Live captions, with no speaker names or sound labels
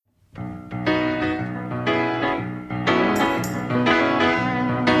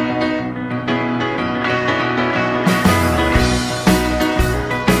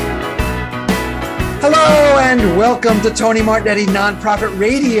Welcome to Tony Martignetti Nonprofit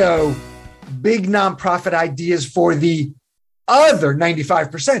Radio. Big nonprofit ideas for the other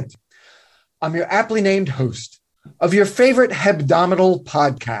 95%. I'm your aptly named host of your favorite hebdomadal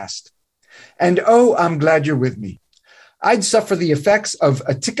podcast. And oh, I'm glad you're with me. I'd suffer the effects of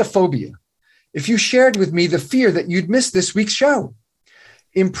aticophobia if you shared with me the fear that you'd miss this week's show.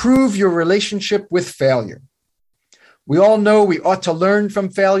 Improve your relationship with failure. We all know we ought to learn from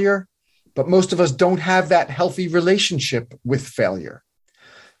failure, but most of us don't have that healthy relationship with failure.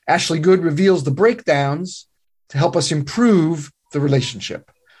 Ashley Good reveals the breakdowns to help us improve the relationship.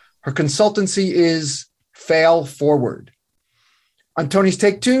 Her consultancy is Fail Forward. On Tony's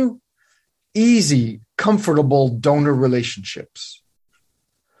Take Two, easy, comfortable donor relationships.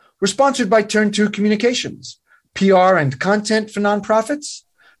 We're sponsored by Turn 2 Communications, PR and content for nonprofits.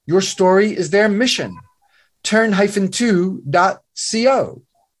 Your story is their mission. Turn-2.co.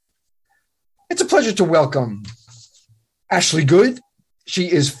 It's a pleasure to welcome Ashley Good.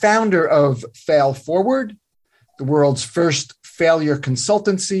 She is founder of Fail Forward, the world's first failure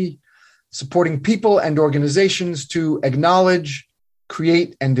consultancy, supporting people and organizations to acknowledge,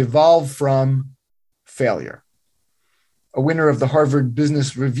 create, and evolve from failure. A winner of the Harvard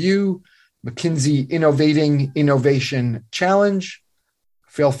Business Review, McKinsey Innovating Innovation Challenge,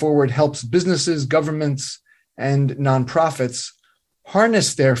 Fail Forward helps businesses, governments, and nonprofits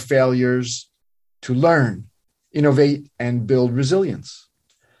harness their failures to learn, innovate, and build resilience.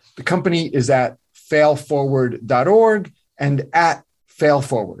 The company is at failforward.org and at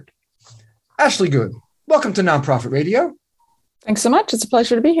failforward. Ashley Good, welcome to Nonprofit Radio. Thanks so much. It's a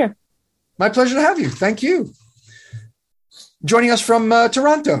pleasure to be here. My pleasure to have you. Thank you. Joining us from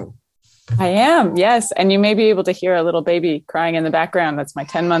Toronto. I am, yes. And you may be able to hear a little baby crying in the background. That's my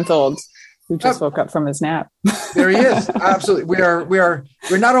 10-month-old who just woke up from his nap. There he is. Absolutely. We're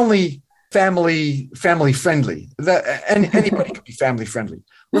not only family friendly. And anybody can be family friendly.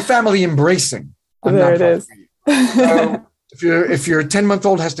 We're family embracing. There it is. So if your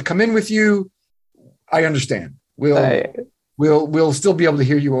 10-month-old has to come in with you, I understand. We'll still be able to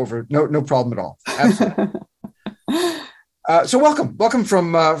hear you over. No problem at all. Absolutely. So welcome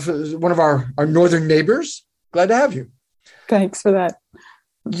from one of our northern neighbors. Glad to have you. Thanks for that.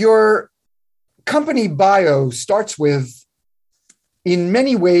 Your company bio starts with, in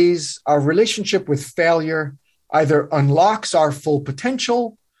many ways, our relationship with failure either unlocks our full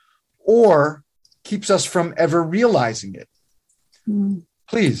potential or keeps us from ever realizing it.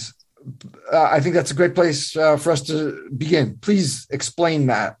 Please, I think that's a great place for us to begin. Please explain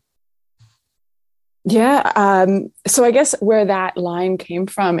that. Yeah. So I guess where that line came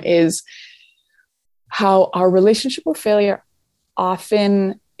from is how our relationship with failure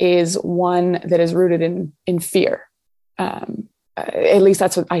often is one that is rooted in fear. At least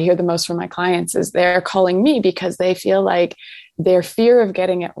that's what I hear the most from my clients is they're calling me because they feel like their fear of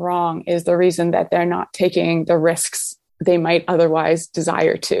getting it wrong is the reason that they're not taking the risks they might otherwise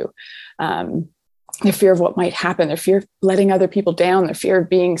desire to. Their fear of what might happen, their fear of letting other people down, their fear of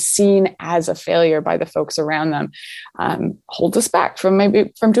being seen as a failure by the folks around them holds us back from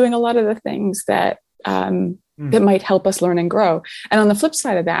doing a lot of the things that that might help us learn and grow. And on the flip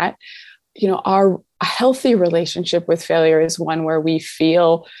side of that, our healthy relationship with failure is one where we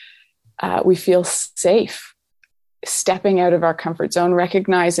feel safe stepping out of our comfort zone,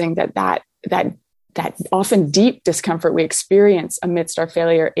 recognizing that often deep discomfort we experience amidst our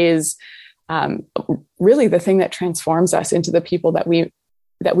failure is really the thing that transforms us into the people that we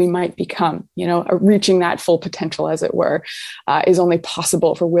might become. Reaching that full potential, as it were, is only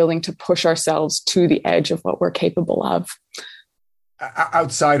possible if we're willing to push ourselves to the edge of what we're capable of.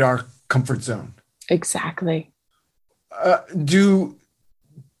 Outside our comfort zone. Exactly. Do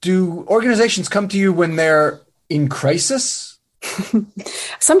organizations come to you when they're in crisis?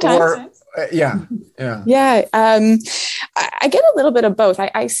 Sometimes. Yeah. I get a little bit of both.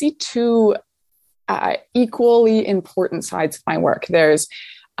 I see two equally important sides of my work. There's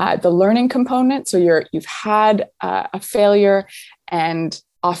the learning component. So you've had a failure, and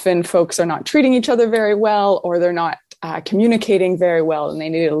often folks are not treating each other very well, or they're not communicating very well, and they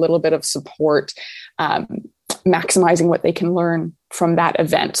need a little bit of support, maximizing what they can learn from that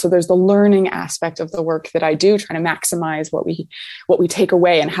event. So there's the learning aspect of the work that I do, trying to maximize what we take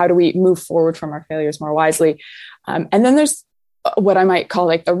away and how do we move forward from our failures more wisely. And then there's what I might call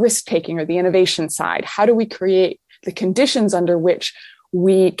like the risk taking or the innovation side. How do we create the conditions under which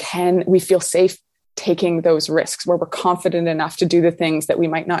we feel safe taking those risks, where we're confident enough to do the things that we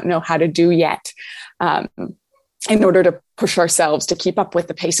might not know how to do yet, in order to push ourselves to keep up with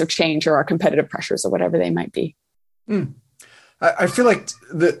the pace of change or our competitive pressures or whatever they might be. I feel like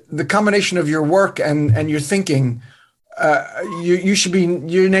the combination of your work and your thinking,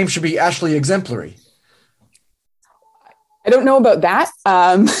 your name should be Ashley Exemplary. I don't know about that.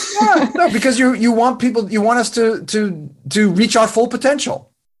 Yeah, no, because you want us to reach our full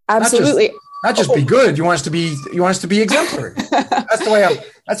potential. Absolutely. Not just be good. You want us to be exemplary.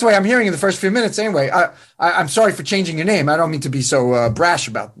 That's the way I'm hearing in the first few minutes. Anyway, I'm sorry for changing your name. I don't mean to be so brash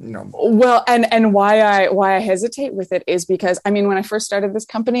about, Well, and why I hesitate with it is because, I mean, when I first started this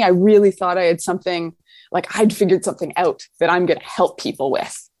company, I really thought I had something, like I'd figured something out that I'm going to help people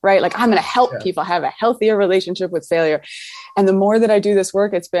with, right? Like I'm going to help people have a healthier relationship with failure. And the more that I do this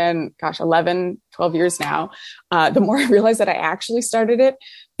work, it's been, 11, 12 years now. The more I realize that I actually started it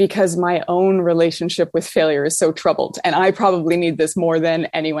because my own relationship with failure is so troubled. And I probably need this more than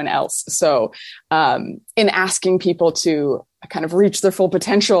anyone else. So in asking people to kind of reach their full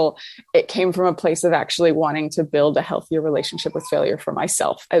potential, it came from a place of actually wanting to build a healthier relationship with failure for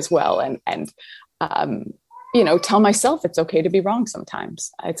myself as well. And tell myself it's okay to be wrong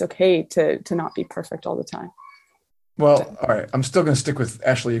sometimes. It's okay to not be perfect all the time. Well, all right. I'm still going to stick with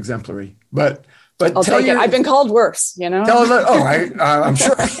Ashley Exemplary, but I'll take it. I've been called worse, I'm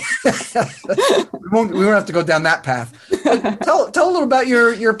sure. we won't have to go down that path. But tell a little about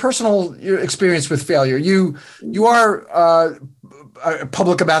your personal experience with failure. You are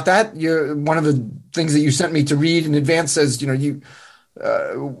public about that. One of the things that you sent me to read in advance says,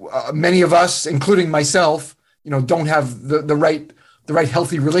 many of us, including myself, don't have the right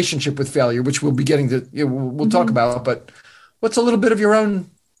healthy relationship with failure, which we'll be getting to. We'll talk about. But what's a little bit of your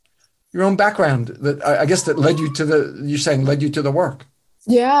own background that I guess that led you to the work?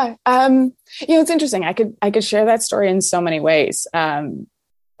 Yeah. It's interesting. I could share that story in so many ways.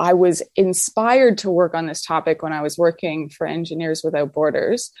 I was inspired to work on this topic when I was working for Engineers Without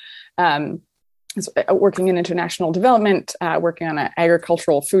Borders, working in international development, working on an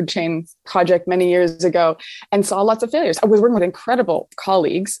agricultural food chain project many years ago, and saw lots of failures. I was working with incredible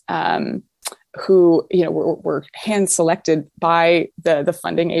colleagues, who were hand selected by the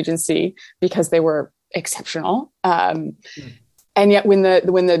funding agency because they were exceptional. And yet when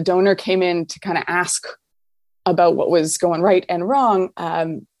the donor came in to kind of ask about what was going right and wrong,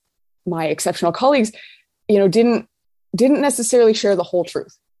 my exceptional colleagues, didn't necessarily share the whole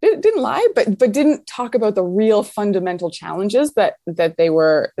truth. Didn't lie, but didn't talk about the real fundamental challenges that they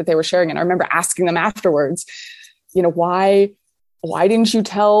were sharing. And I remember asking them afterwards, why didn't you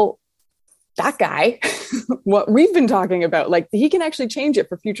tell that guy what we've been talking about? Like, he can actually change it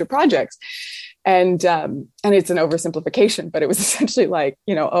for future projects. And it's an oversimplification, but it was essentially like,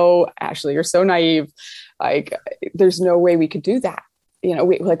 oh, Ashley, you're so naive. Like, there's no way we could do that.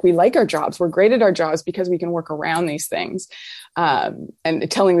 We like our jobs. We're great at our jobs because we can work around these things. And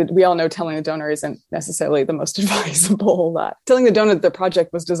we all know telling the donor isn't necessarily the most advisable. Telling the donor that the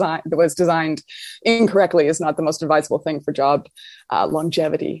project was designed incorrectly is not the most advisable thing for job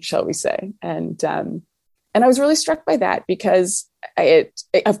longevity, shall we say? And I was really struck by that because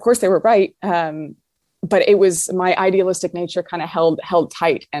of course they were right, but it was my idealistic nature kind of held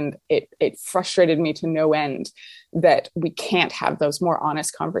tight, and it frustrated me to no end that we can't have those more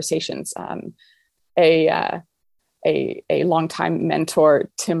honest conversations. A longtime mentor,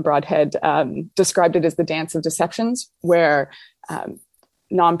 Tim Broadhead, described it as the dance of deceptions, where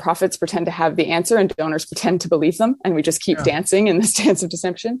nonprofits pretend to have the answer and donors pretend to believe them, and we just keep dancing in this dance of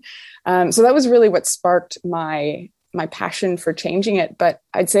deception. So that was really what sparked my passion for changing it. But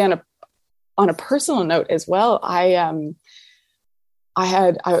I'd say on a personal note as well, I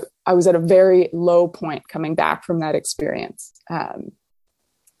was at a very low point coming back from that experience. I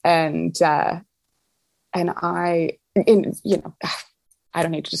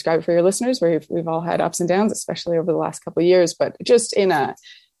don't need to describe it for your listeners. We've all had ups and downs, especially over the last couple of years, but just in a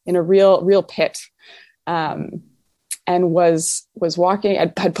real pit, and was walking,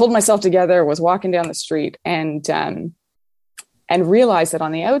 had pulled myself together, was walking down the street and realized that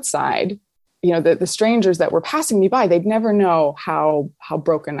on the outside, the strangers that were passing me by, they'd never know how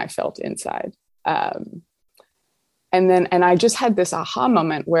broken I felt inside. And I just had this aha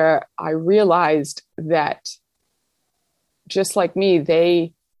moment where I realized that just like me,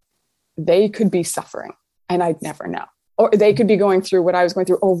 they could be suffering and I'd never know, or they could be going through what I was going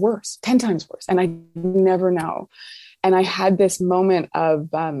through, or worse, 10 times worse. And I never know. And I had this moment of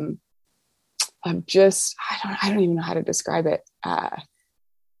just, I don't even know how to describe it.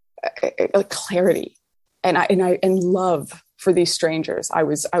 Clarity and love for these strangers I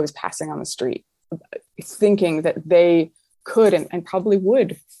was passing on the street, thinking that they could and probably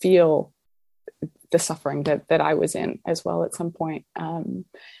would feel the suffering that I was in as well at some point. And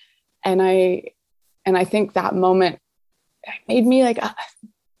I think that moment made me like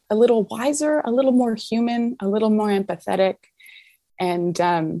a little wiser, a little more human, a little more empathetic. And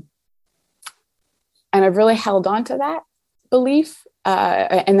I've really held on to that belief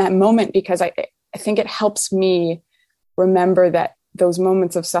and that moment, because I think it helps me remember that those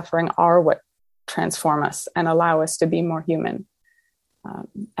moments of suffering are what transform us and allow us to be more human.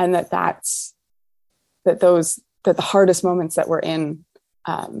 And that the hardest moments that we're in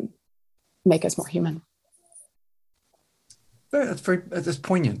make us more human. That's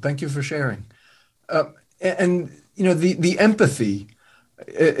poignant. Thank you for sharing. And the empathy,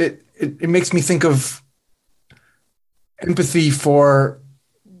 it makes me think of empathy for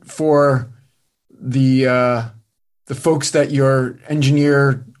the folks that your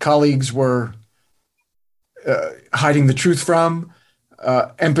engineer colleagues were hiding the truth from,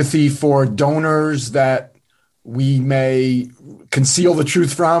 empathy for donors that we may conceal the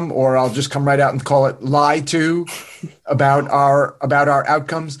truth from, or I'll just come right out and call it lie to about our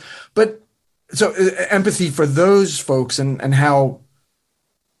outcomes. But so empathy for those folks and how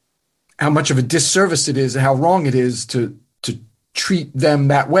much of a disservice it is and how wrong it is to treat them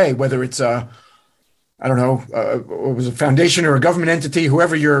that way, whether it's it was a foundation or a government entity,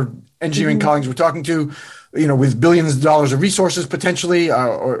 whoever your engineering colleagues were talking to, with billions of dollars of resources potentially,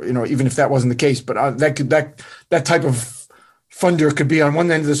 or even if that wasn't the case, but that type of funder could be on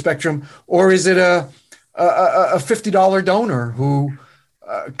one end of the spectrum, or is it a $50 donor who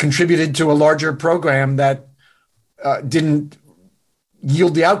contributed to a larger program that didn't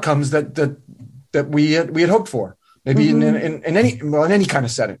yield the outcomes that we had hoped for, maybe in any kind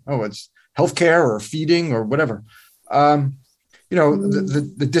of setting. Oh, it's healthcare or feeding or whatever.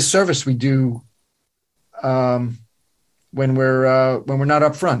 The disservice we do when we're not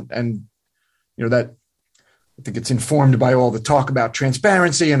upfront, and that I think it's informed by all the talk about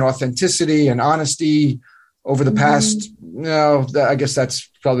transparency and authenticity and honesty over the past. I guess that's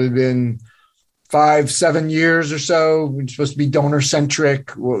probably been 5-7 years or so. We're supposed to be donor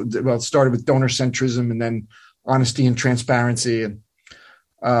centric. Well, it started with donor centrism and then honesty and transparency, and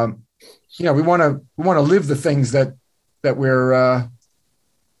we want to live the things that we're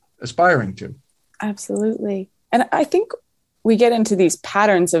aspiring to. Absolutely. And I think we get into these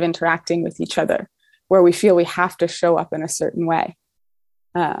patterns of interacting with each other where we feel we have to show up in a certain way.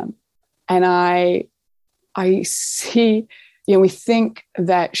 And I see, we think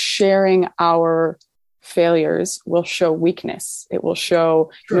that sharing our failures will show weakness. It will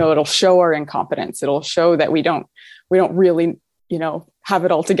show, it'll show our incompetence. It'll show that we don't really, have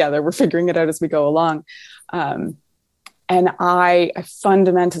it all together. We're figuring it out as we go along. And I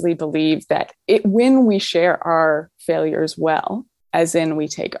fundamentally believe that when we share our failures well, as in we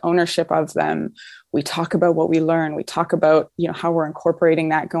take ownership of them, we talk about what we learn, we talk about, how we're incorporating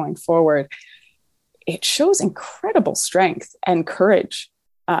that going forward, it shows incredible strength and courage.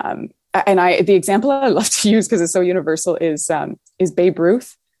 And the example I love to use because it's so universal is Babe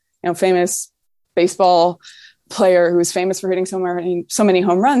Ruth, famous baseball player who was famous for hitting so many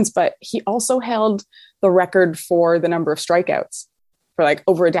home runs, but he also held the record for the number of strikeouts for like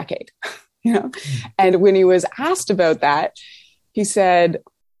over a decade, And when he was asked about that, he said,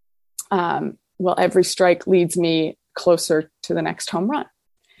 well, every strike leads me closer to the next home run.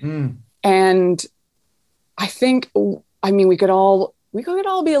 And I think, we could all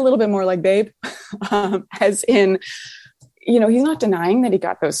be a little bit more like Babe, as in, he's not denying that he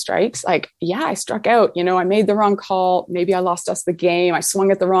got those strikes. Like, yeah, I struck out, I made the wrong call. Maybe I lost us the game. I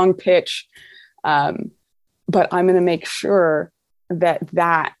swung at the wrong pitch. But I'm going to make sure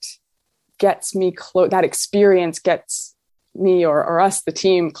that gets me that experience gets me or us, the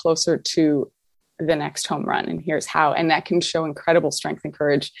team, closer to the next home run. And here's how. And that can show incredible strength and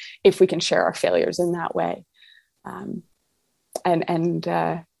courage if we can share our failures in that way. And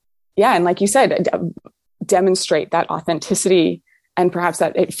like you said, demonstrate that authenticity, and perhaps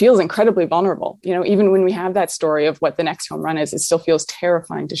that it feels incredibly vulnerable. Even when we have that story of what the next home run is, it still feels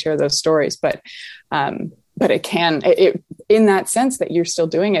terrifying to share those stories. But it can, in that sense that you're still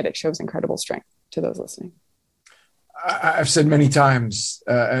doing it, it shows incredible strength to those listening. I've said many times,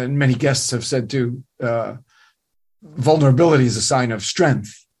 and many guests have said too, vulnerability is a sign of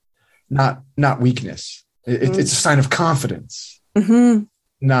strength, not weakness. It's a sign of confidence,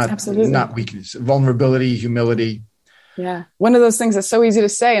 not weakness. Vulnerability, humility. Yeah. One of those things that's so easy to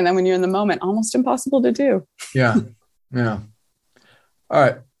say, and then when you're in the moment, almost impossible to do. Yeah. All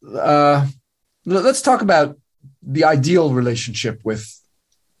right. Let's talk about the ideal relationship with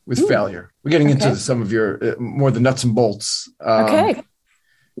failure. We're getting into some of your more the nuts and bolts. Okay.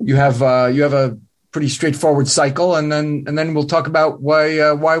 You have a pretty straightforward cycle, and then we'll talk about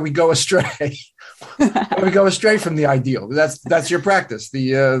why we go astray, When we go astray from the ideal. That's your practice.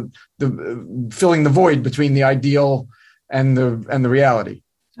 The filling the void between the ideal and the reality.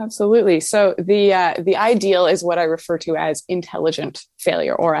 Absolutely. So the ideal is what I refer to as intelligent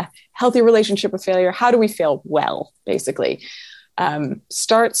failure, or a healthy relationship with failure. How do we fail well, basically?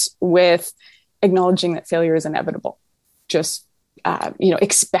 Starts with acknowledging that failure is inevitable. Just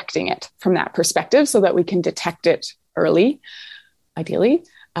expecting it from that perspective, so that we can detect it early, ideally.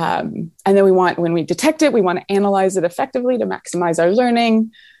 And then when we detect it, we want to analyze it effectively to maximize our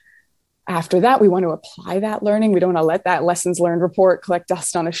learning. After that, we want to apply that learning. We don't want to let that lessons learned report collect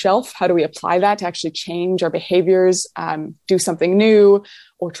dust on a shelf. How do we apply that to actually change our behaviors, do something new,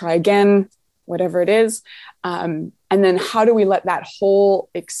 or try again, whatever it is? And then how do we let that whole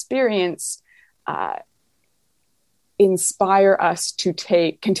experience inspire us to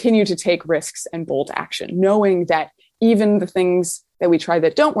continue to take risks and bold action, knowing that even the things that we try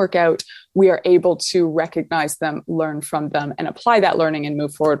that don't work out, we are able to recognize them, learn from them, and apply that learning and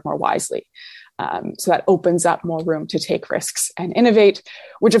move forward more wisely. So that opens up more room to take risks and innovate,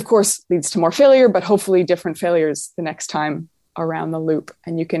 which of course leads to more failure, but hopefully different failures the next time around the loop.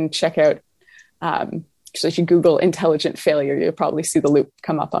 And you can check out, so if you Google intelligent failure, you'll probably see the loop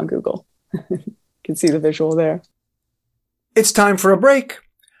come up on Google. You can see the visual there. It's time for a break.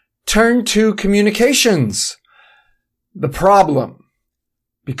 Turn to communications. The problem.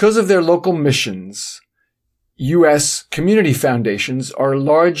 Because of their local missions, U.S. community foundations are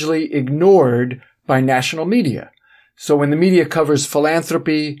largely ignored by national media. So when the media covers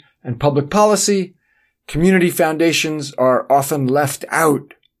philanthropy and public policy, community foundations are often left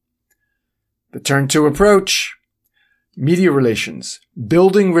out. The turn to approach. Media relations.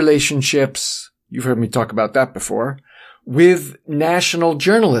 Building relationships. You've heard me talk about that before. With national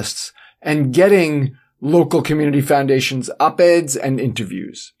journalists and getting local community foundations op-eds and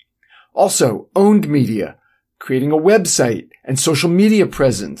interviews. Also, owned media, creating a website and social media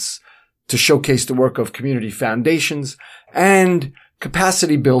presence to showcase the work of community foundations, and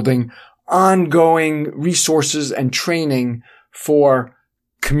capacity building, ongoing resources and training for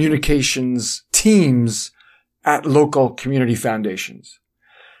communications teams at local community foundations.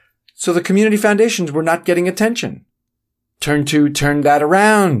 So the community foundations were not getting attention. Turn that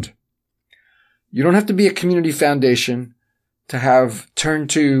around. You don't have to be a community foundation to have turn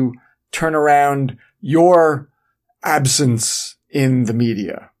around your absence in the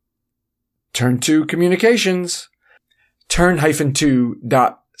media. Turn to communications. turn-to.co.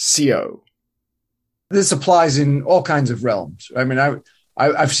 This applies in all kinds of realms. I mean,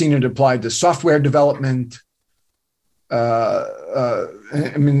 I've seen it applied to software development. It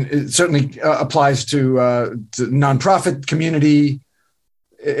certainly applies to nonprofit community.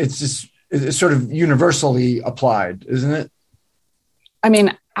 It's sort of universally applied, isn't it? I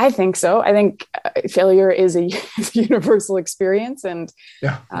mean, I think so. I think failure is a universal experience, and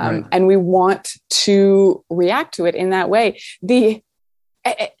and we want to react to it in that way.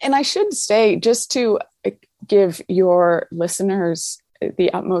 And I should say, just to give your listeners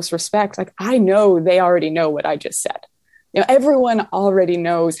the utmost respect, like, I know they already know what I just said. Everyone already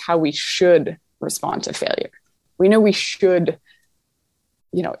knows how we should respond to failure. We know we should,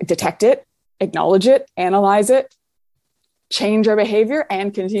 detect it, acknowledge it, analyze it, change our behavior,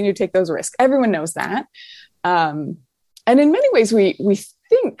 and continue to take those risks. Everyone knows that. And in many ways, we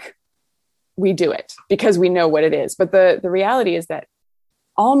think we do it because we know what it is. But the reality is that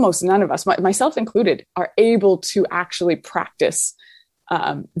almost none of us, myself included, are able to actually practice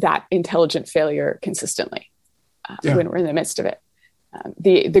that intelligent failure consistently when we're in the midst of it.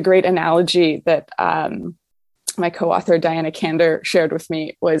 The great analogy that my co-author Diana Kander shared with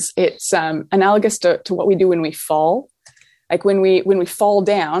me was it's analogous to what we do when we fall. Like when we fall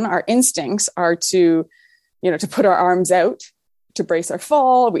down, our instincts are to put our arms out to brace our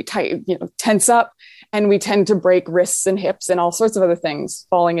fall. We tense up, and we tend to break wrists and hips and all sorts of other things.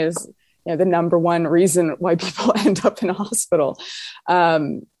 Falling is the number one reason why people end up in a hospital.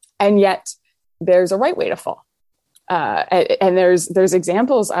 And yet there's a right way to fall. And there's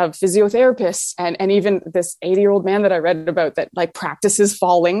examples of physiotherapists and even this 80-year-old man that I read about that practices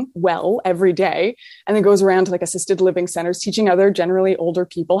falling well every day, and then goes around to assisted living centers teaching other generally older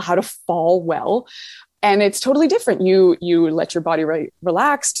people how to fall well. And it's totally different. You let your body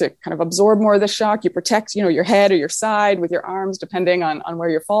relax to kind of absorb more of the shock. You protect, your head or your side with your arms, depending on where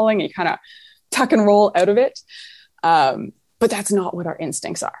you're falling. You kind of tuck and roll out of it. But that's not what our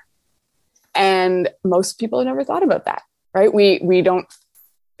instincts are. And most people have never thought about that, right? We don't,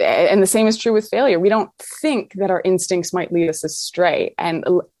 and the same is true with failure. We don't think that our instincts might lead us astray. And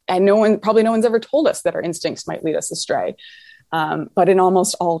no one's ever told us that our instincts might lead us astray. But in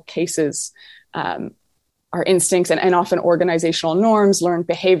almost all cases, our instincts and often organizational norms, learned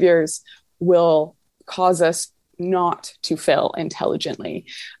behaviors will cause us not to fail intelligently.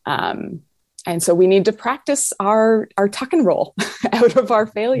 And so we need to practice our tuck and roll out of our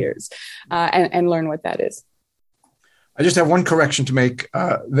failures and learn what that is. I just have one correction to make.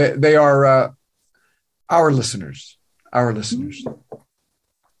 They are our listeners. Our listeners.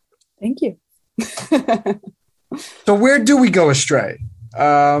 Thank you. So where do we go astray?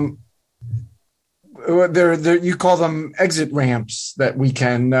 You call them exit ramps that we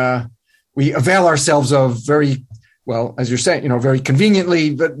avail ourselves of very well, as you're saying, very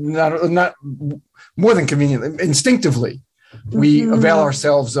conveniently, but not more than conveniently, instinctively. We avail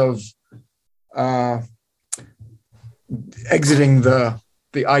ourselves of exiting the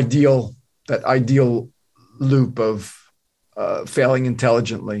ideal loop of failing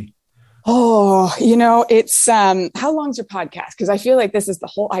intelligently. Oh, it's how long's your podcast? Because I feel like this is the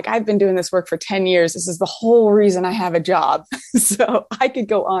whole, I've been doing this work for 10 years. This is the whole reason I have a job. So I could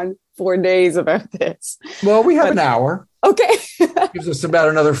go on for days about this. Well, we have an hour. Okay. Gives us about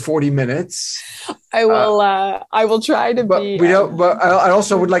another 40 minutes. I will try to be. But I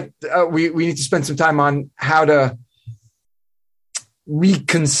also would like, we need to spend some time on how to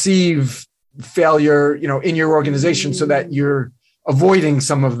reconceive failure, in your organization so that you're avoiding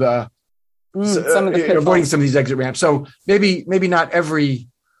some of the avoiding some of these exit ramps. So maybe not every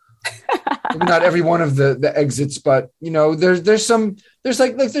one of the exits, but there's some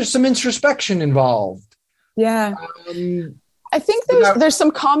introspection involved. Yeah. I think there's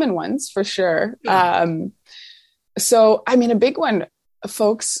some common ones for sure. So, a big one,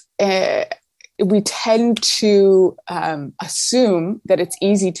 folks, we tend to assume that it's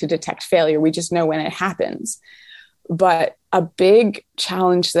easy to detect failure. We just know when it happens. But a big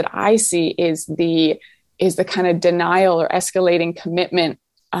challenge that I see is the kind of denial or escalating commitment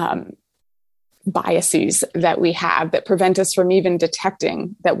biases that we have that prevent us from even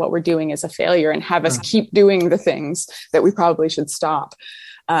detecting that what we're doing is a failure and have us keep doing the things that we probably should stop.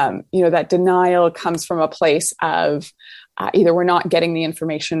 That denial comes from a place of either we're not getting the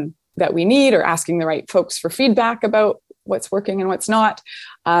information that we need or asking the right folks for feedback about what's working and what's not,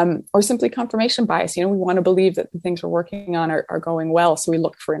 or simply confirmation bias. We want to believe that the things we're working on are going well. So we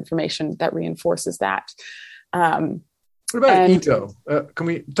look for information that reinforces that. What about ego? Can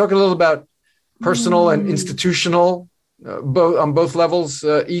we talk a little about personal and institutional, on both levels,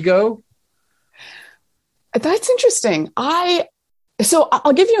 ego? That's interesting. So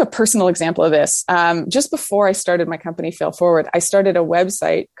I'll give you a personal example of this. Just before I started my company, Fail Forward, I started a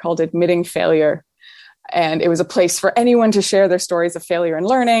website called Admitting Failure. And it was a place for anyone to share their stories of failure and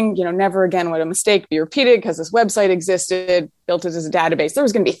learning. Never again would a mistake be repeated because this website existed, built it as a database. There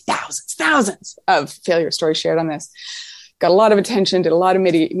was going to be thousands of failure stories shared on this. Got a lot of attention, did a lot of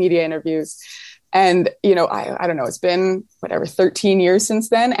media interviews. And, I don't know, it's been 13 years since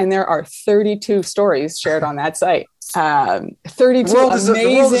then. And there are 32 stories shared on that site. 32 the world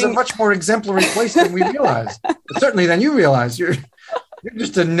amazing. Is a much more exemplary place than we realize. Certainly than you realize. You're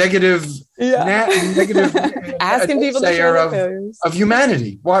just a negative asking people to share their failures of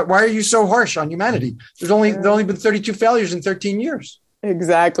humanity. Why are you so harsh on humanity? There's only been 32 failures in 13 years.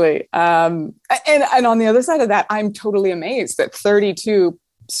 Exactly. And on the other side of that, I'm totally amazed that 32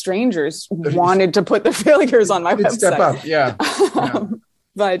 strangers wanted to put their failures on my website. Step up, yeah.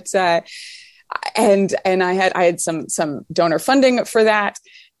 But and I had some donor funding for that.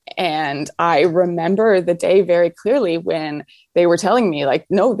 And I remember the day very clearly when they were telling me, like,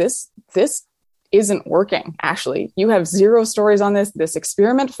 no, this isn't working. Ashley, you have 0 stories on this. This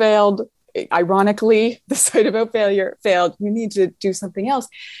experiment failed. Ironically, the site about failure failed. You need to do something else.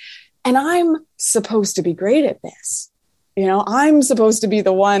 And I'm supposed to be great at this. I'm supposed to be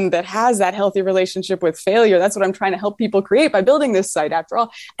the one that has that healthy relationship with failure. That's what I'm trying to help people create by building this site after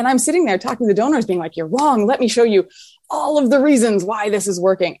all. And I'm sitting there talking to the donors being like, you're wrong. Let me show you all of the reasons why this is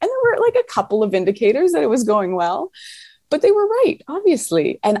working. And there were like a couple of indicators that it was going well, but they were right,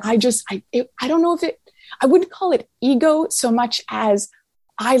 obviously. And I don't know if I wouldn't call it ego so much as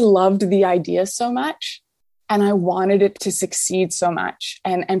I loved the idea so much and I wanted it to succeed so much.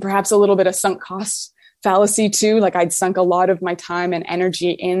 And perhaps a little bit of sunk cost fallacy too. Like I'd sunk a lot of my time and energy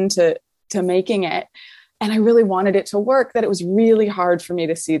into making it. And I really wanted it to work, that it was really hard for me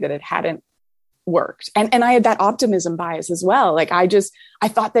to see that it hadn't worked. And I had that optimism bias as well. Like I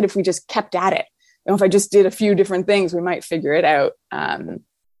thought that if we just kept at it, if I just did a few different things, we might figure it out. And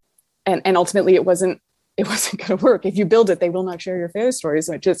ultimately it wasn't going to work. If you build it, they will not share your failure stories.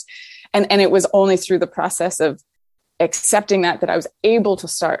 So and it was only through the process of accepting that I was able to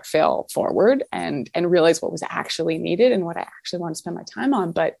start Fail Forward and realize what was actually needed and what I actually want to spend my time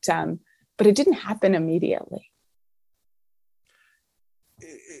on. But but it didn't happen immediately.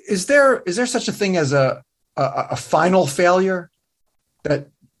 Is there such a thing as a final failure that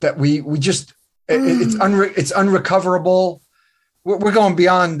we just it's unrecoverable? We're going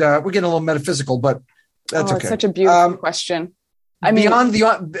beyond. We're getting a little metaphysical, but that's okay. It's such a beautiful question. I mean, beyond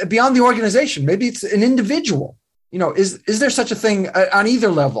the organization, maybe it's an individual. Is there such a thing on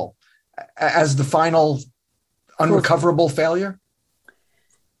either level as the final unrecoverable failure?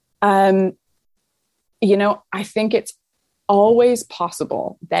 I think it's always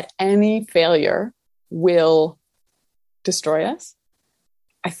possible that any failure will destroy us.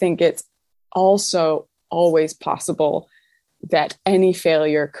 I think it's also always possible that any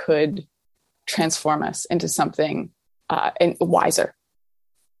failure could transform us into something wiser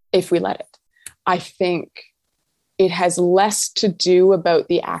if we let it. I think it has less to do about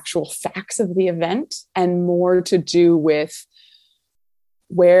the actual facts of the event and more to do with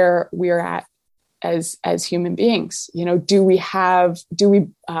where we're at as human beings. Do we have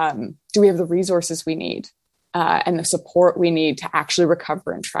the resources we need and the support we need to actually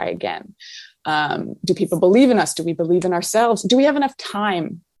recover and try again? Do people believe in us? Do we believe in ourselves? Do we have enough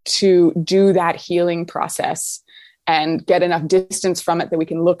time to do that healing process and get enough distance from it that we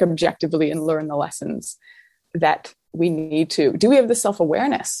can look objectively and learn the lessons that we need to? Do we have the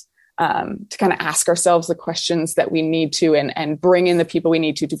self-awareness to kind of ask ourselves the questions that we need to and bring in the people we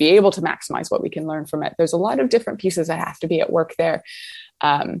need to be able to maximize what we can learn from it? There's a lot of different pieces that have to be at work there.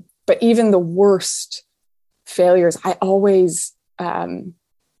 But even the worst failures, I always believe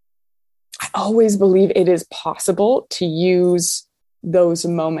it is possible to use those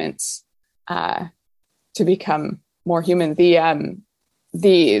moments to become more human. The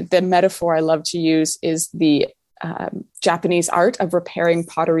metaphor I love to use is the Japanese art of repairing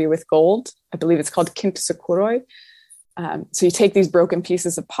pottery with gold. I believe it's called kintsukuroi. So you take these broken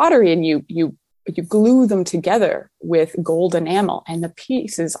pieces of pottery and you glue them together with gold enamel, and the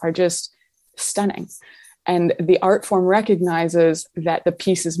pieces are just stunning. And the art form recognizes that the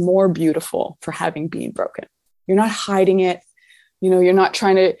piece is more beautiful for having been broken. You're not hiding it. You're not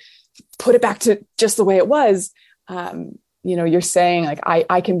trying to put it back to just the way it was. You're saying like,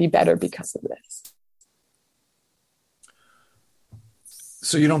 I can be better because of this.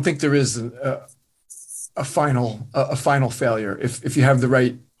 So you don't think there is a final failure if you have the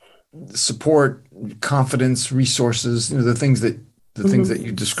right support, confidence, resources, the things that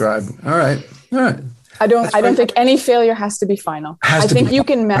you describe. All right. I don't think any failure has to be final. I think you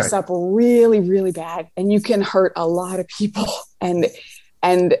can mess up really, really bad, and you can hurt a lot of people, and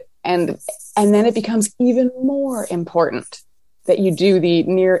then it becomes even more important that you do the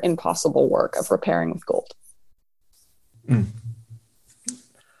near impossible work of repairing with gold. Mm.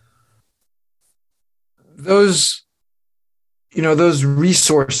 Those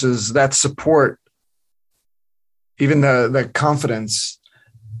resources, that support, even the confidence,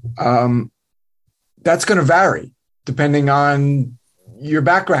 that's going to vary depending on your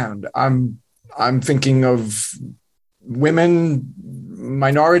background. I'm thinking of women,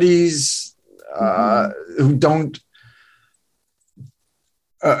 minorities, who don't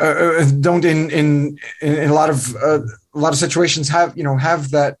in a lot of situations have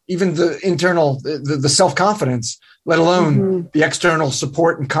that, even the internal, the self-confidence, let alone the external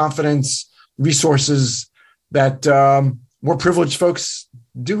support and confidence resources that more privileged folks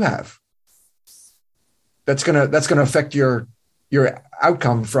do have. That's gonna affect your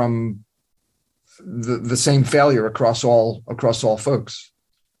outcome from the same failure across all folks.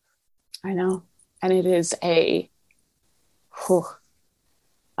 I know, and it is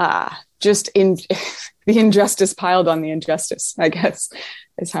just in the injustice piled on the injustice, I guess,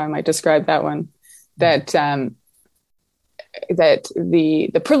 is how I might describe that one. That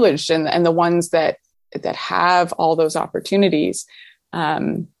the privileged and the ones that have all those opportunities,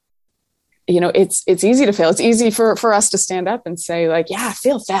 it's easy to fail. It's easy for us to stand up and say like, yeah,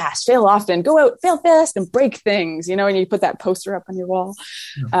 fail fast, fail often, go out, fail fast and break things, and you put that poster up on your wall.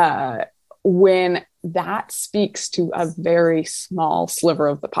 Yeah. When that speaks to a very small sliver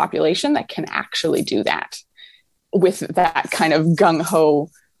of the population that can actually do that with that kind of gung-ho,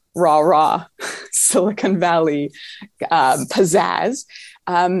 rah-rah Silicon Valley pizzazz,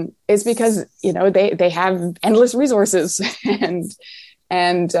 is because, they have endless resources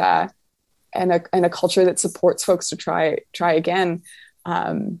and a culture that supports folks to try again.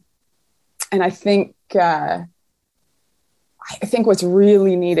 And I think what's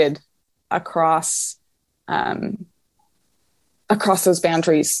really needed across those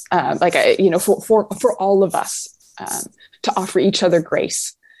boundaries, for all of us, to offer each other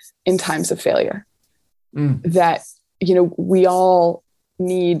grace in times of failure. That we all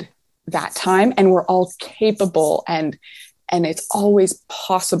need that time, and we're all capable, and it's always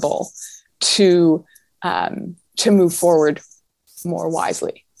possible to move forward more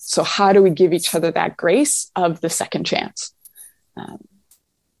wisely. So how do we give each other that grace of the second chance?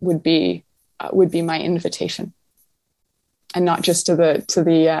 Would be my invitation, and not just to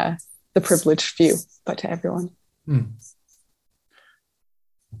the privileged few, but to everyone.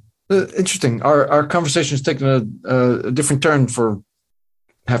 Interesting. Our conversation has taken a different turn for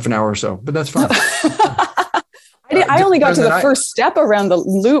half an hour or so, but that's fine. I only got to the first step around the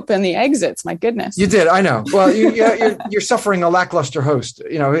loop and the exits. My goodness. You did. I know. Well, you're suffering a lackluster host.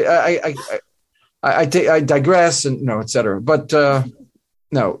 I digress, and et cetera. But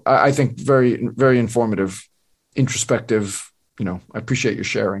no, I think very, very informative, introspective. I appreciate your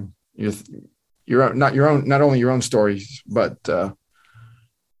sharing. Not only your own stories, but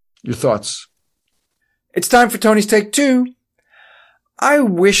your thoughts. It's time for Tony's Take 2. I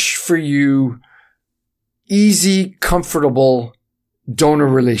wish for you easy, comfortable donor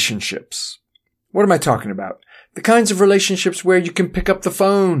relationships. What am I talking about? The kinds of relationships where you can pick up the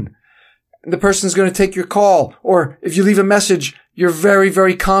phone, and the person's going to take your call, or if you leave a message, you're very,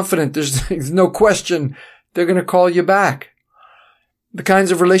 very confident. There's no question they're going to call you back. The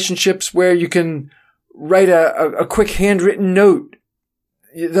kinds of relationships where you can write a quick handwritten note.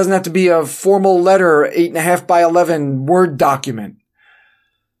 It doesn't have to be a formal letter, 8.5 by 11 Word document.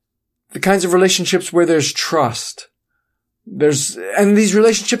 The kinds of relationships where there's trust. And these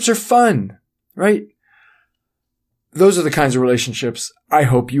relationships are fun, right? Those are the kinds of relationships I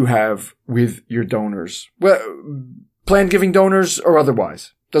hope you have with your donors. Well, planned giving donors or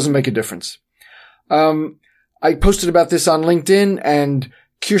otherwise. Doesn't make a difference. I posted about this on LinkedIn, and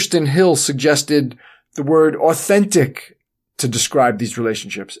Kirsten Hill suggested the word authentic to describe these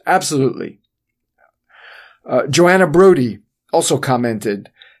relationships. Absolutely. Joanna Brody also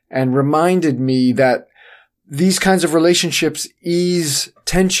commented and reminded me that these kinds of relationships ease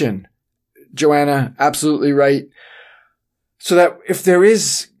tension. Joanna, absolutely right. So that if there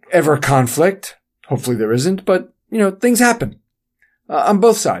is ever conflict, hopefully there isn't, but things happen on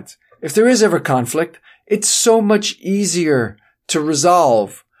both sides. If there is ever conflict, it's so much easier to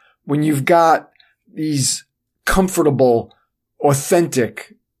resolve when you've got these comfortable,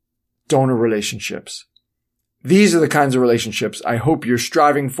 authentic donor relationships. These are the kinds of relationships I hope you're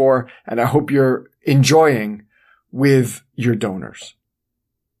striving for, and I hope you're enjoying with your donors.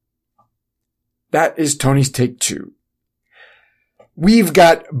 That is Tony's Take 2. We've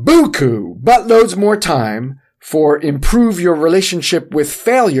got buku, buttloads more time for Improve Your Relationship with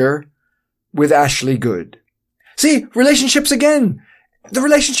Failure with Ashley Good. See, relationships again. The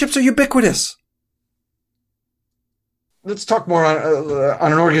relationships are ubiquitous. Let's talk more on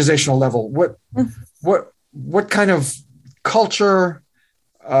an organizational level. What kind of culture,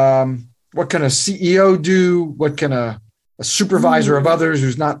 what can a CEO do? What can a supervisor of others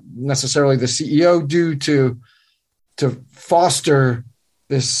who's not necessarily the CEO do to foster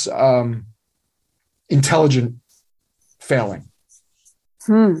this intelligent failing?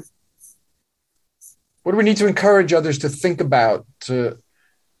 What do we need to encourage others to think about?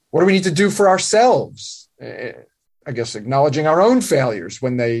 What do we need to do for ourselves? I guess acknowledging our own failures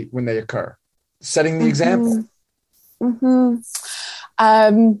when they occur, setting the example.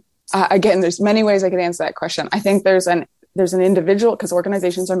 Again, there's many ways I could answer that question. I think there's an individual, because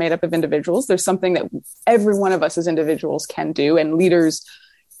organizations are made up of individuals. There's something that every one of us as individuals can do, and leaders,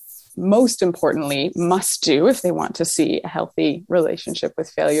 most importantly, must do if they want to see a healthy relationship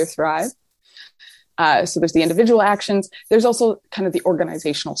with failure thrive. So there's the individual actions. There's also kind of the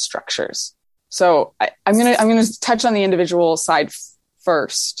organizational structures. So I'm gonna touch on the individual side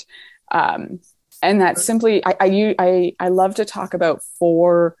first, and that's simply I love to talk about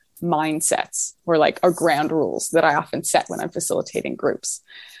 4 mindsets, or or ground rules that I often set when I'm facilitating groups.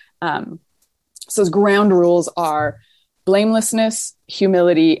 So those ground rules are blamelessness,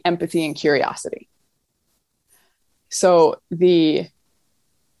 humility, empathy, and curiosity. So the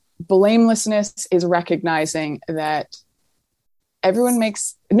blamelessness is recognizing that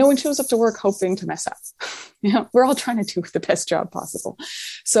no one shows up to work hoping to mess up. We're all trying to do the best job possible.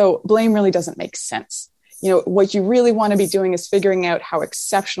 So blame really doesn't make sense. What you really want to be doing is figuring out how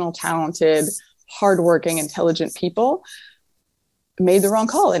exceptional, talented, hardworking, intelligent people made the wrong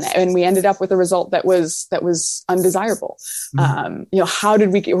call, and we ended up with a result that was undesirable. How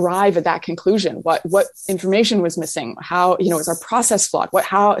did we arrive at that conclusion? What information was missing? How is our process flawed?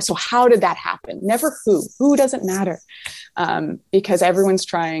 How did that happen? Never who doesn't matter, because everyone's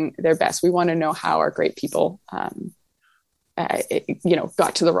trying their best. We want to know how our great people got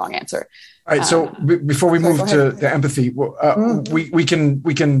to the wrong answer. All right. So before we move to the empathy, we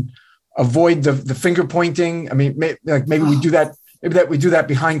can avoid the finger pointing. I mean, maybe we do that. Maybe that we do that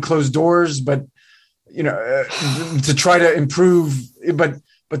behind closed doors, but to try to improve. But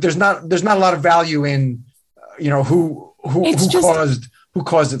there's not a lot of value in who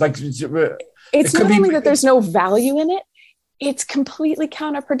caused it. Like it's not only that there's no value in it; it's completely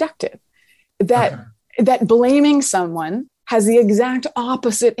counterproductive. That blaming someone has the exact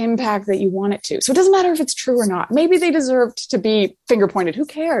opposite impact that you want it to. So it doesn't matter if it's true or not. Maybe they deserved to be finger pointed. Who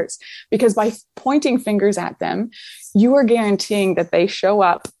cares? Because by pointing fingers at them, you are guaranteeing that they show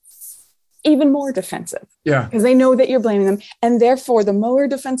up even more defensive. Yeah. Because they know that you're blaming them. And therefore, the more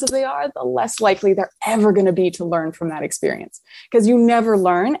defensive they are, the less likely they're ever going to be to learn from that experience. Because you never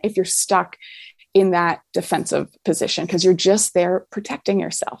learn if you're stuck in that defensive position, because you're just there protecting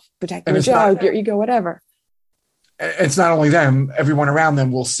yourself, protecting your job, your ego, whatever. It's not only them; everyone around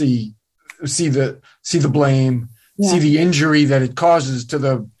them will see the blame, see the injury that it causes to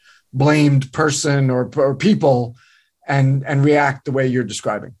the blamed person or people, and react the way you're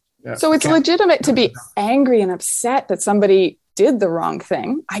describing. Yeah. So it's legitimate to be angry and upset that somebody did the wrong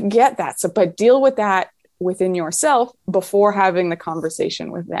thing. I get that. But deal with that within yourself before having the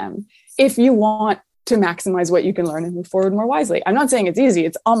conversation with them, if you want to maximize what you can learn and move forward more wisely. I'm not saying it's easy;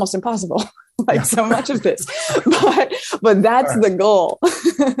 it's almost impossible. So much of this, but that's the goal.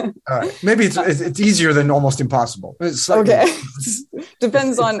 All right. Maybe it's easier than almost impossible. Okay.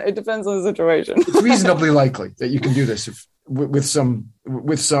 Depends on the situation. It's reasonably likely that you can do this with some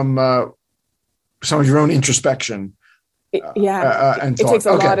of your own introspection. It takes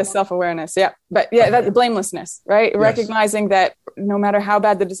a lot of self-awareness. Yeah. But that's blamelessness, right? Yes. Recognizing that no matter how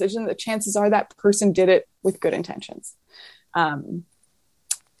bad the decision, the chances are that person did it with good intentions.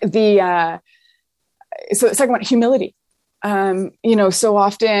 So the second one, humility. So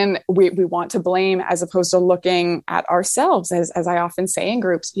often we want to blame as opposed to looking at ourselves, as I often say in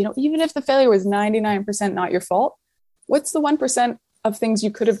groups, even if the failure was 99% not your fault, what's the 1% of things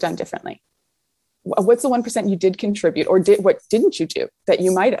you could have done differently? What's the 1% you did contribute, or what didn't you do that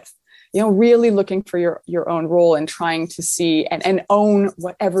you might have? Really looking for your own role and trying to see and own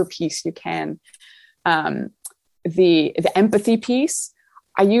whatever piece you can. The empathy piece,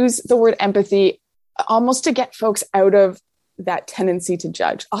 I use the word empathy almost to get folks out of that tendency to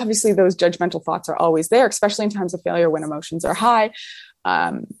judge. Obviously, those judgmental thoughts are always there, especially in times of failure when emotions are high,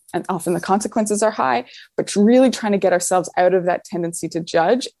 and often the consequences are high, but really trying to get ourselves out of that tendency to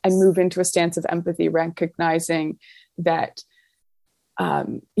judge and move into a stance of empathy, recognizing that,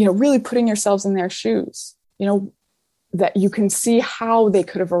 really putting yourselves in their shoes, that you can see how they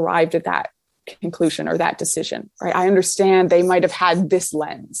could have arrived at that conclusion or that decision, right? I understand they might have had this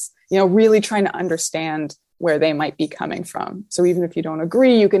lens, really trying to understand where they might be coming from. So even if you don't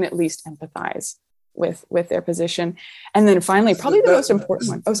agree, you can at least empathize with their position. And then finally, probably the most important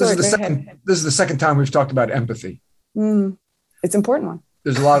one. Oh, sorry. This is the second time we've talked about empathy. It's an important one.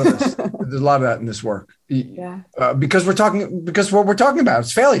 There's a lot of this. There's a lot of that in this work. Yeah. Because what we're talking about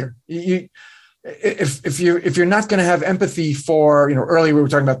is failure. If you're not going to have empathy for, earlier we were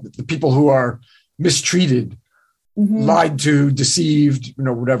talking about the people who are mistreated, lied to, deceived,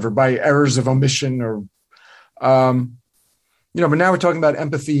 whatever, by errors of omission or, but now we're talking about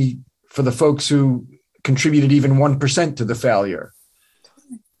empathy for the folks who contributed even 1% to the failure.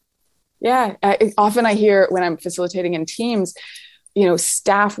 Yeah. Often I hear when I'm facilitating in teams,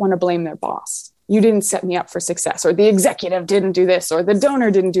 staff want to blame their boss. You didn't set me up for success, or the executive didn't do this, or the donor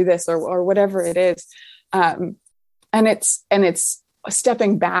didn't do this, or whatever it is. And it's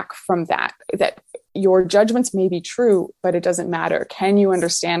stepping back from that your judgments may be true, but it doesn't matter. Can you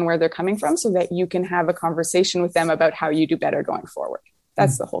understand where they're coming from so that you can have a conversation with them about how you do better going forward?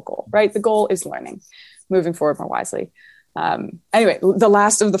 That's the whole goal, right? The goal is learning, moving forward more wisely. Anyway, the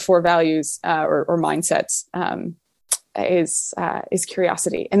last of the 4 values or mindsets is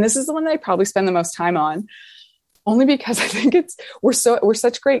curiosity. And this is the one that I probably spend the most time on, only because I think we're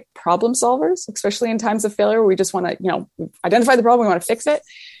such great problem solvers, especially in times of failure where we just want to, identify the problem, we want to fix it.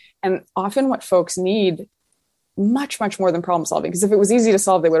 And often what folks need, much, much more than problem solving, because if it was easy to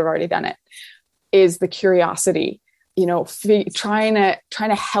solve, they would have already done it, is the curiosity, trying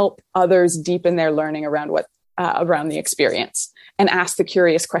to help others deepen their learning around around the experience, and ask the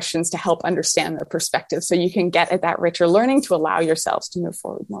curious questions to help understand their perspective so you can get at that richer learning to allow yourselves to move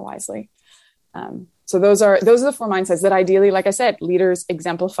forward more wisely. So those are the 4 mindsets that ideally, like I said, leaders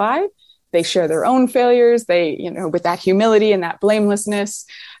exemplify. They share their own failures. They, with that humility and that blamelessness,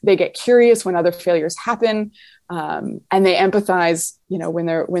 they get curious when other failures happen. And they empathize,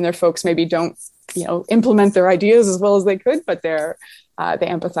 when their folks maybe don't, implement their ideas as well as they could, but they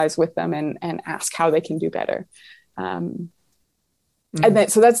empathize with them and ask how they can do better. Mm-hmm. And then,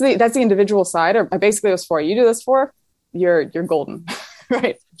 so that's the individual side, or basically it was for you do this for, you're golden,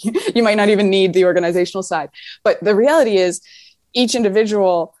 right? You might not even need the organizational side, but the reality is each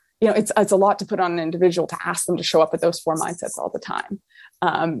individual, it's a lot to put on an individual to ask them to show up with those 4 mindsets all the time.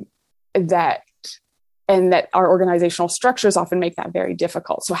 That our organizational structures often make that very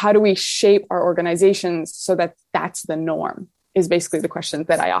difficult. So how do we shape our organizations so that that's the norm is basically the question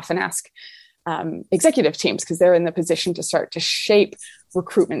that I often ask executive teams, because they're in the position to start to shape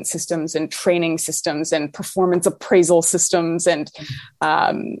recruitment systems and training systems and performance appraisal systems and,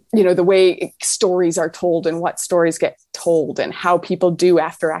 the way stories are told and what stories get told and how people do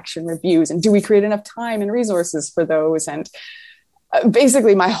after action reviews. And do we create enough time and resources for those? And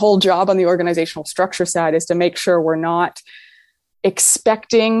basically my whole job on the organizational structure side is to make sure we're not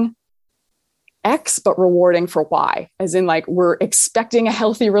expecting X, but rewarding for Y, as in like we're expecting a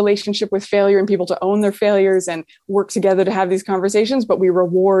healthy relationship with failure and people to own their failures and work together to have these conversations, but we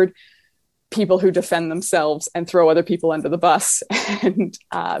reward people who defend themselves and throw other people under the bus and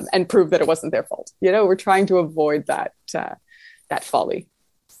prove that it wasn't their fault. We're trying to avoid that folly.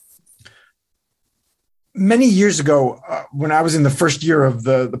 Many years ago, when I was in the first year of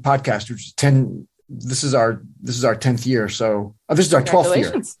the podcast, which is this is our 10th year. So this is our 12th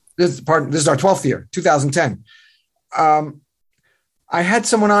year. This is our 12th year, 2010. I had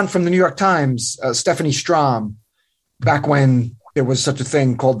someone on from the New York Times, Stephanie Strom, back when there was such a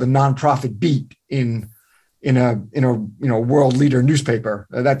thing called the nonprofit beat in a world leader newspaper.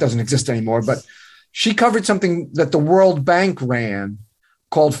 That doesn't exist anymore, but she covered something that the World Bank ran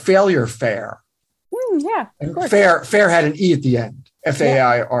called Failure Fair. Yeah, of course. Fair had an E at the end,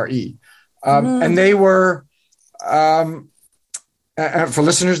 FAIRE. And they were, for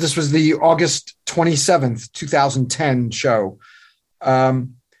listeners, this was the August 27th, 2010 show.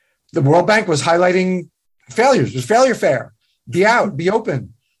 The World Bank was highlighting failures. It was Failure Fair. Be out, be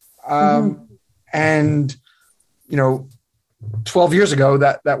open. And, 12 years ago,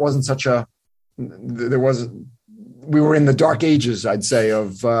 that wasn't such we were in the dark ages, I'd say,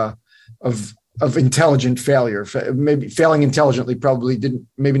 of intelligent failure. Maybe failing intelligently probably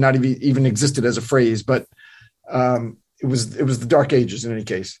maybe not even existed as a phrase, but it was the dark ages in any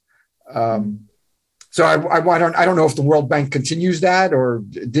case. So I don't know if the World Bank continues that or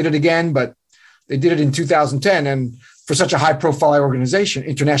did it again, but they did it in 2010. And for such a high profile organization,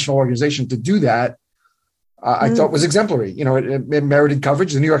 international organization, to do that, I thought was exemplary. It merited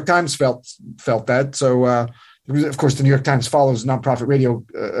coverage. The New York Times felt that. So, of course, the New York Times follows nonprofit radio.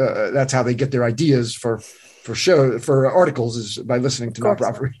 That's how they get their ideas for articles, is by listening to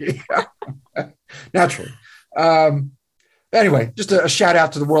nonprofit radio. Naturally. Anyway, just a shout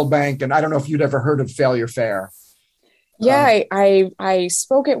out to the World Bank. And I don't know if you'd ever heard of Failure Fair. Yeah, I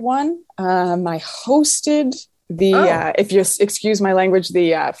spoke at one. I hosted if you excuse my language,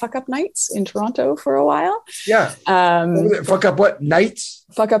 the Fuck Up Nights in Toronto for a while. Yeah. Fuck Up what? Nights?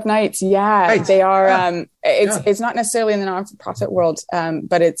 Fuck Up Nights. Yeah. Nights. They are, it's not necessarily in the nonprofit world,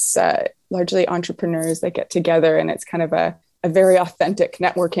 but it's largely entrepreneurs that get together, and it's kind of a very authentic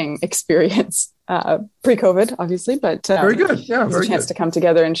networking experience, pre-COVID, obviously, but very good. Yeah. Very a chance to come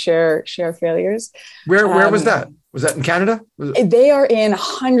together and share failures. Where was that? Was that in Canada? They are in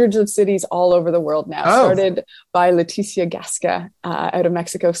hundreds of cities all over the world now. Started by Leticia Gasca out of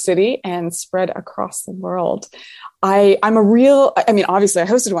Mexico City and spread across the world. Obviously I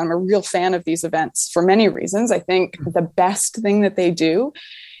hosted one. I'm a real fan of these events for many reasons. I think the best thing that they do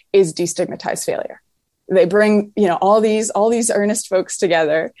is destigmatize failure. They bring, all these earnest folks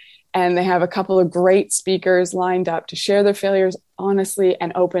together, and they have a couple of great speakers lined up to share their failures honestly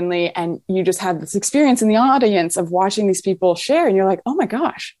and openly. And you just have this experience in the audience of watching these people share. And you're like, oh my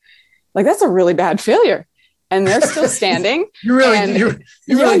gosh, like that's a really bad failure. And they're still standing. You really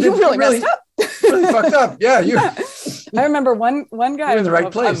messed up. Really fucked up. Yeah. I remember one guy in the right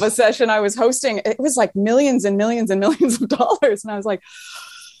place. Of a session I was hosting. It was like millions and millions and millions of dollars. And I was like,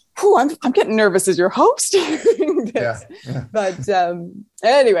 I'm getting nervous as your host. Yeah. But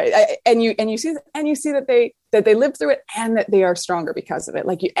anyway, and you see that they lived through it, and that they are stronger because of it.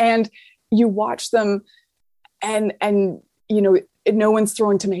 You watch them, and no one's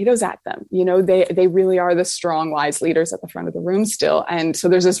throwing tomatoes at them. They really are the strong, wise leaders at the front of the room still. And so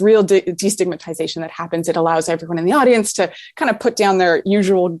there's this real destigmatization that happens. It allows everyone in the audience to kind of put down their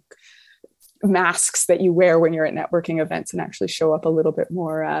usual masks that you wear when you're at networking events and actually show up a little bit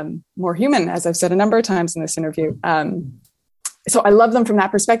more human, as I've said a number of times in this interview. So I love them from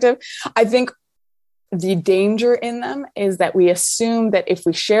that perspective. I think the danger in them is that we assume that if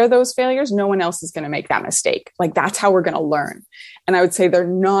we share those failures, no one else is going to make that mistake. Like that's how we're going to learn. And I would say they're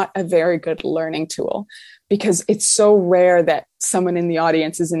not a very good learning tool, because it's so rare that someone in the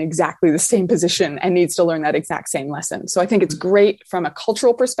audience is in exactly the same position and needs to learn that exact same lesson. So I think it's great from a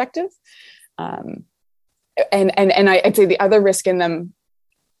cultural perspective. And I'd say the other risk in them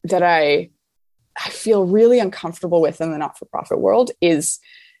that I feel really uncomfortable with in the not-for-profit world is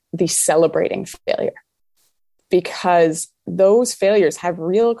the celebrating failure, because those failures have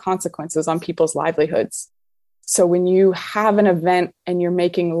real consequences on people's livelihoods. So when you have an event and you're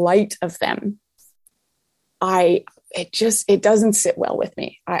making light of them, it doesn't sit well with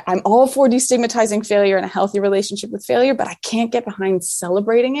me. I'm all for destigmatizing failure and a healthy relationship with failure, but I can't get behind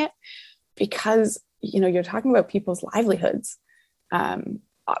celebrating it because, you're talking about people's livelihoods. And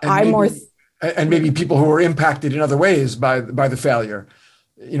maybe people who are impacted in other ways by the failure.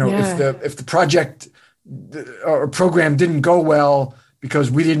 If the project or program didn't go well because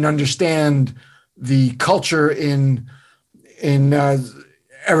we didn't understand the culture in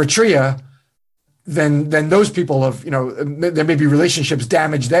Eritrea, then those people have, there may be relationships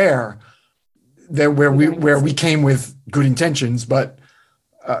damaged there where we came with good intentions, but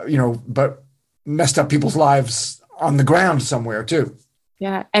messed up people's lives on the ground somewhere too.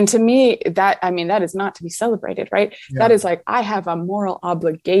 Yeah. And to me, that is not to be celebrated, right? Yeah. That is like, I have a moral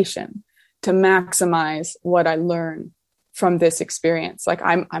obligation to maximize what I learn from this experience. Like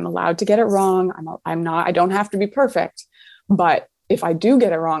I'm allowed to get it wrong. I don't have to be perfect, but if I do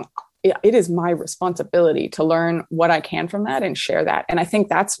get it wrong, it is my responsibility to learn what I can from that and share that. And I think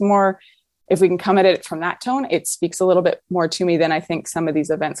that's more, if we can come at it from that tone, it speaks a little bit more to me than I think some of these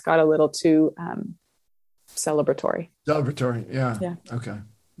events got a little too celebratory. Celebratory, yeah. Okay.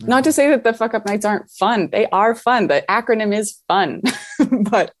 Yeah. Not to say that the fuck up nights aren't fun. They are fun. The acronym is fun,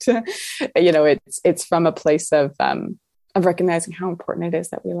 but it's from a place of recognizing how important it is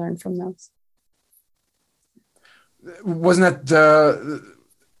that we learn from those. Wasn't that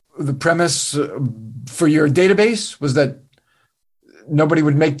the premise for your database? Was that nobody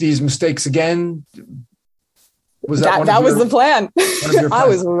would make these mistakes again? Was that was the plan? I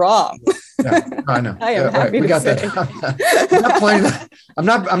was wrong. Yeah, I know. I am happy to say. I'm not blaming that. I'm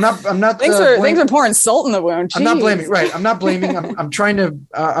not. Thanks for pouring salt in the wound. Jeez. I'm not blaming. Right. I'm not blaming. I'm trying to.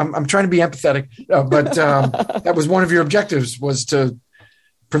 I'm trying to be empathetic. But that was one of your objectives, was to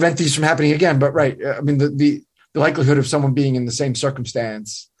prevent these from happening again. But right. I mean, the likelihood of someone being in the same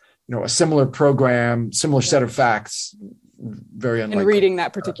circumstance, a similar program, similar set of facts, very unlikely. And reading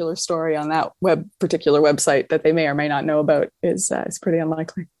that particular story on that particular website that they may or may not know about is pretty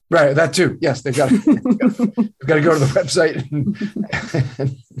unlikely. Right, that too. Yes, they've got to go to the website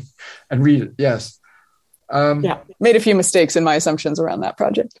and read it. Yes. Made a few mistakes in my assumptions around that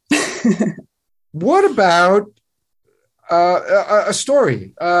project. What about a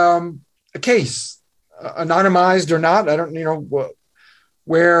story, a case, anonymized or not? I don't,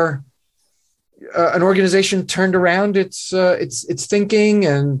 where an organization turned around its thinking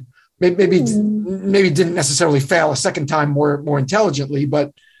and maybe didn't necessarily fail a second time more intelligently,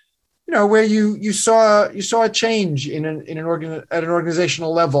 but where you saw a change at an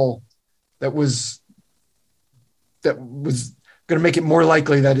organizational level that was going to make it more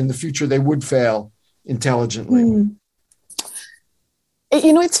likely that in the future they would fail intelligently.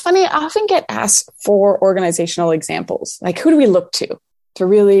 It's funny. I often get asked for organizational examples. Like, who do we look to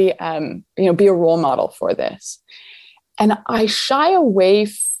really, be a role model for this? And I shy away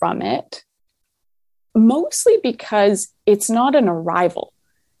from it mostly because it's not an arrival.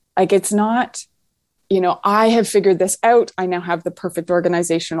 Like, it's not, I have figured this out. I now have the perfect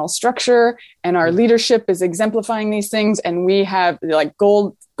organizational structure and our leadership is exemplifying these things. And we have like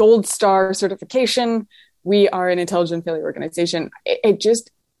gold star certification. We are an intelligent failure organization. It just,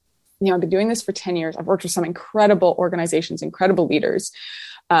 I've been doing this for 10 years. I've worked with some incredible organizations, incredible leaders.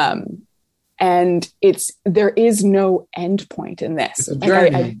 And there is no end point in this. It's a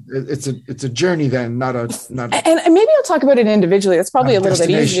journey. It's a journey then, not a. And maybe I'll talk about it individually. That's probably a little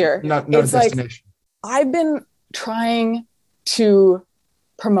bit easier. Not a destination. I've been trying to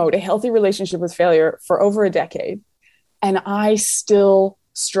promote a healthy relationship with failure for over a decade, and I still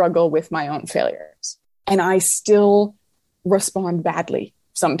struggle with my own failures, and I still respond badly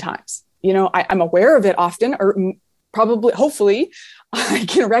sometimes. I'm aware of it often, or probably, hopefully, I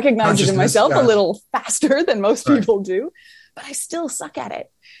can recognize it in myself a little faster than most people do, but I still suck at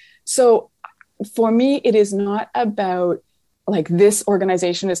it. So for me, it is not about like this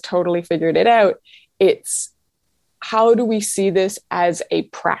organization has totally figured it out. It's how do we see this as a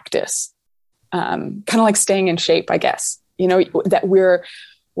practice? Kind of like staying in shape, I guess, that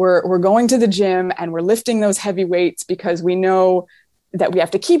we're going to the gym and we're lifting those heavy weights because we know that we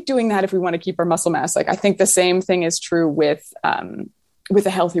have to keep doing that if we want to keep our muscle mass. Like, I think the same thing is true with with a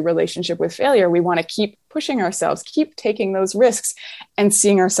healthy relationship with failure, we want to keep pushing ourselves, keep taking those risks and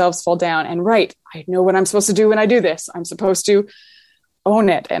seeing ourselves fall down. And right, I know what I'm supposed to do when I do this. I'm supposed to own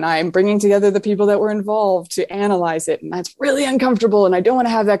it. And I'm bringing together the people that were involved to analyze it. And that's really uncomfortable. And I don't want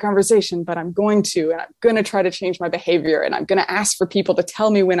to have that conversation, but I'm going to, and I'm going to try to change my behavior. And I'm going to ask for people to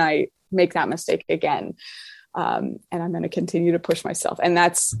tell me when I make that mistake again. And I'm going to continue to push myself. And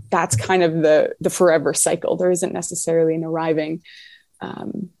that's kind of the forever cycle. There isn't necessarily an arriving.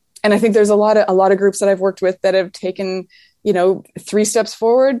 And I think there's a lot of groups that I've worked with that have taken, 3 steps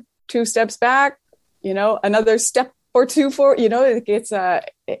forward, 2 steps back, another step or 2 forward. It's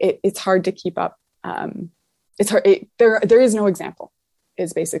hard to keep up. It's hard. There is no example,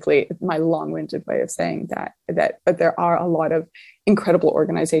 is basically my long-winded way of saying that. But there are a lot of incredible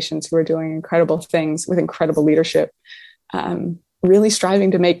organizations who are doing incredible things with incredible leadership, really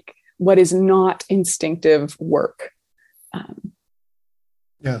striving to make what is not instinctive work.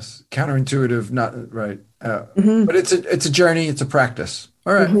 Yes, counterintuitive, not right. But it's a journey. It's a practice.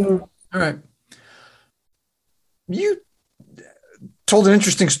 All right, all right. You told an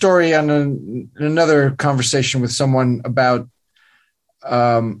interesting story on another conversation with someone about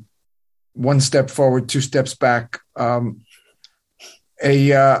 1 step forward, 2 steps back. An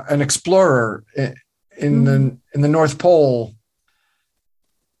explorer in the North Pole.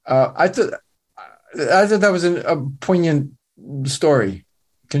 I thought that was a poignant story.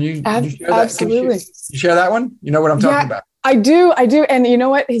 Can you share that? Absolutely. Can you share that one? You know what I'm talking about. I do. And you know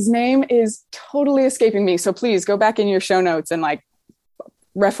what? His name is totally escaping me. So please go back in your show notes and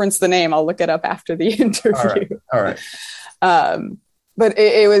reference the name. I'll look it up after the interview. All right. But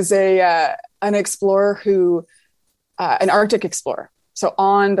it was an explorer who, an Arctic explorer. So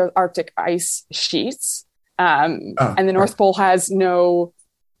on the Arctic ice sheets, and the North Pole has no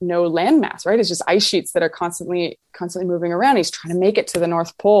landmass, right? It's just ice sheets that are constantly moving around. He's trying to make it to the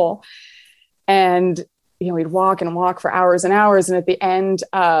North Pole. And, he'd walk and walk for hours and hours. And at the end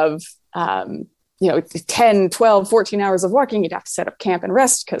of, 10, 12, 14 hours of walking, he'd have to set up camp and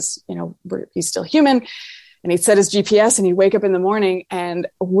rest because, he's still human. And he'd set his GPS and he'd wake up in the morning and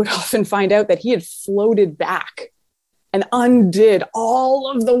would often find out that he had floated back and undid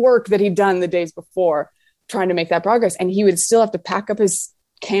all of the work that he'd done the days before trying to make that progress. And he would still have to pack up his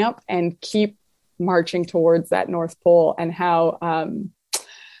camp and keep marching towards that North Pole. And how,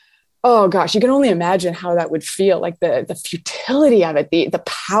 oh gosh, you can only imagine how that would feel, like the futility of it, the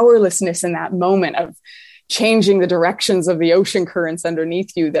powerlessness in that moment of changing the directions of the ocean currents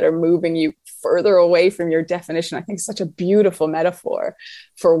underneath you that are moving you further away from your definition. I think it's such a beautiful metaphor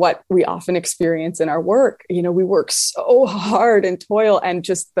for what we often experience in our work. We work so hard and toil, and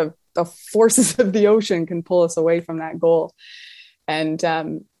just the forces of the ocean can pull us away from that goal. And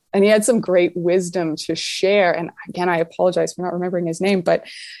he had some great wisdom to share. And again, I apologize for not remembering his name, but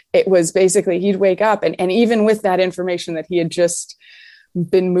it was basically he'd wake up and even with that information that he had just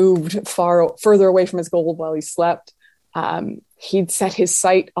been moved further away from his goal while he slept, he'd set his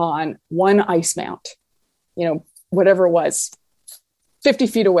sight on one ice mount, whatever it was, 50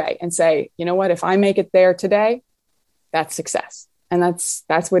 feet away, and say, you know what, if I make it there today, that's success. And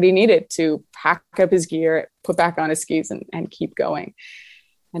that's what he needed to pack up his gear, put back on his skis and keep going.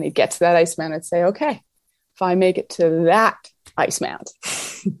 And he'd get to that ice mount and say, okay, if I make it to that ice mount,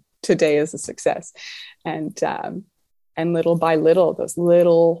 today is a success. And little by little, those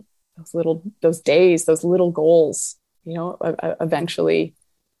days, those little goals, eventually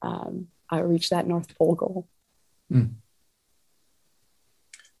I reached that North Pole goal.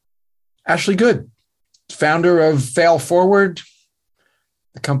 Ashley Good, founder of Fail Forward.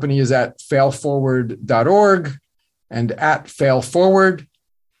 The company is at failforward.org and at Fail Forward.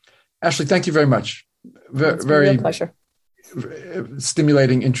 Ashley, thank you very much. Very pleasure.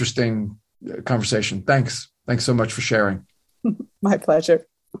 Stimulating, interesting conversation. Thanks so much for sharing. My pleasure.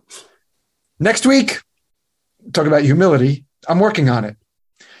 Next week, talk about humility. I'm working on it.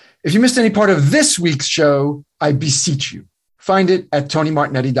 If you missed any part of this week's show, I beseech you, find it at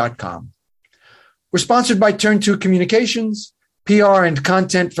tonymartignetti.com. We're sponsored by Turn 2 Communications, PR and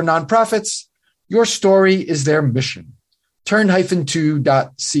content for nonprofits. Your story is their mission.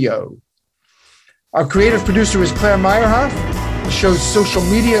 turn-2.co. Our creative producer is Claire Meyerhoff. The show's social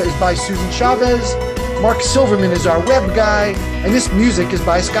media is by Susan Chavez. Mark Silverman is our web guy. And this music is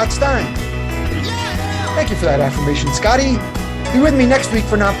by Scott Stein. Thank you for that affirmation, Scotty. Be with me next week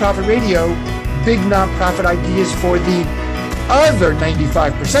for Nonprofit Radio. Big nonprofit ideas for the other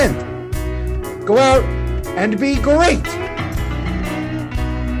 95%. Go out and be great.